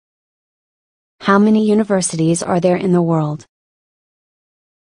How many universities are there in the world?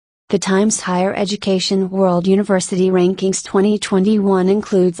 The Times Higher Education World University Rankings 2021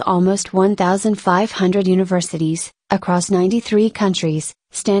 includes almost 1,500 universities, across 93 countries,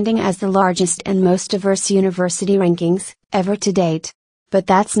 standing as the largest and most diverse university rankings, ever to date. But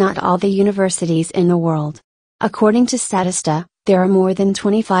that's not all the universities in the world. According to STATISTA, there are more than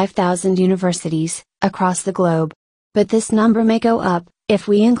 25,000 universities, across the globe. But this number may go up, if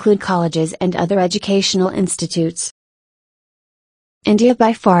we include colleges and other educational institutes. India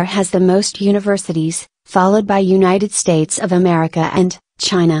by far has the most universities, followed by United States of America and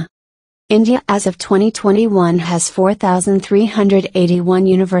China. India as of 2021 has 4,381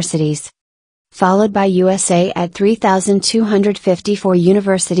 universities, followed by USA at 3,254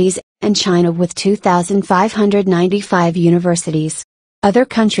 universities, and China with 2,595 universities. Other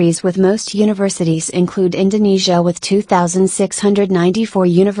countries with most universities include Indonesia with 2,694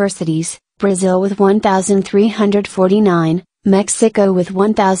 universities, Brazil with 1,349, Mexico with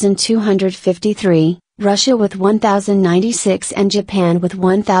 1,253, Russia with 1,096 and Japan with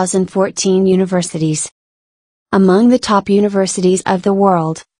 1,014 universities. Among the top universities of the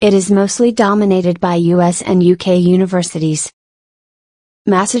world, it is mostly dominated by US and UK universities.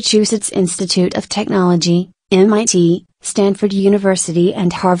 Massachusetts Institute of Technology, MIT, Stanford University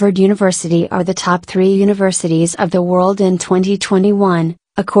and Harvard University are the top 3 universities of the world in 2021,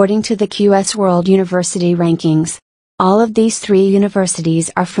 according to the QS World University Rankings. All of these 3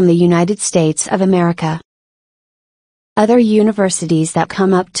 universities are from the United States of America. Other universities that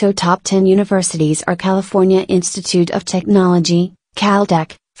come up to top 10 universities are California Institute of Technology,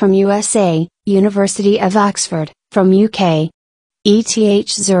 Caltech, from USA, University of Oxford, from UK. ETH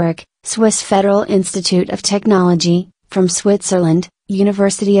Zurich, Swiss Federal Institute of Technology, from Switzerland,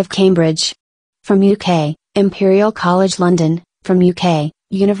 University of Cambridge. From UK, Imperial College London, from UK,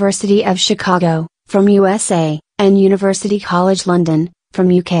 University of Chicago, from USA, and University College London,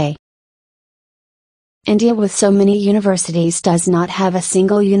 from UK. India with so many universities does not have a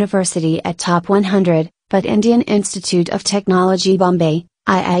single university at top 100, but Indian Institute of Technology Bombay,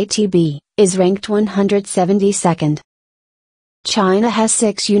 IITB, is ranked 172nd. China has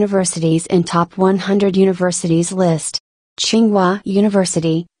 6 universities in top 100 universities list. Tsinghua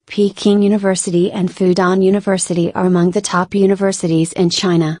University, Peking University and Fudan University are among the top universities in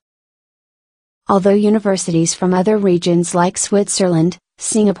China. Although universities from other regions like Switzerland,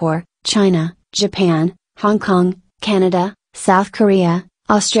 Singapore, China, Japan, Hong Kong, Canada, South Korea,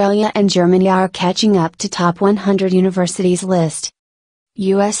 Australia and Germany are catching up to top 100 universities list,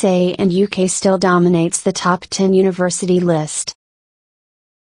 USA and UK still dominates the top 10 university list.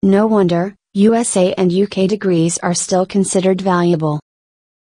 No wonder, USA and UK degrees are still considered valuable.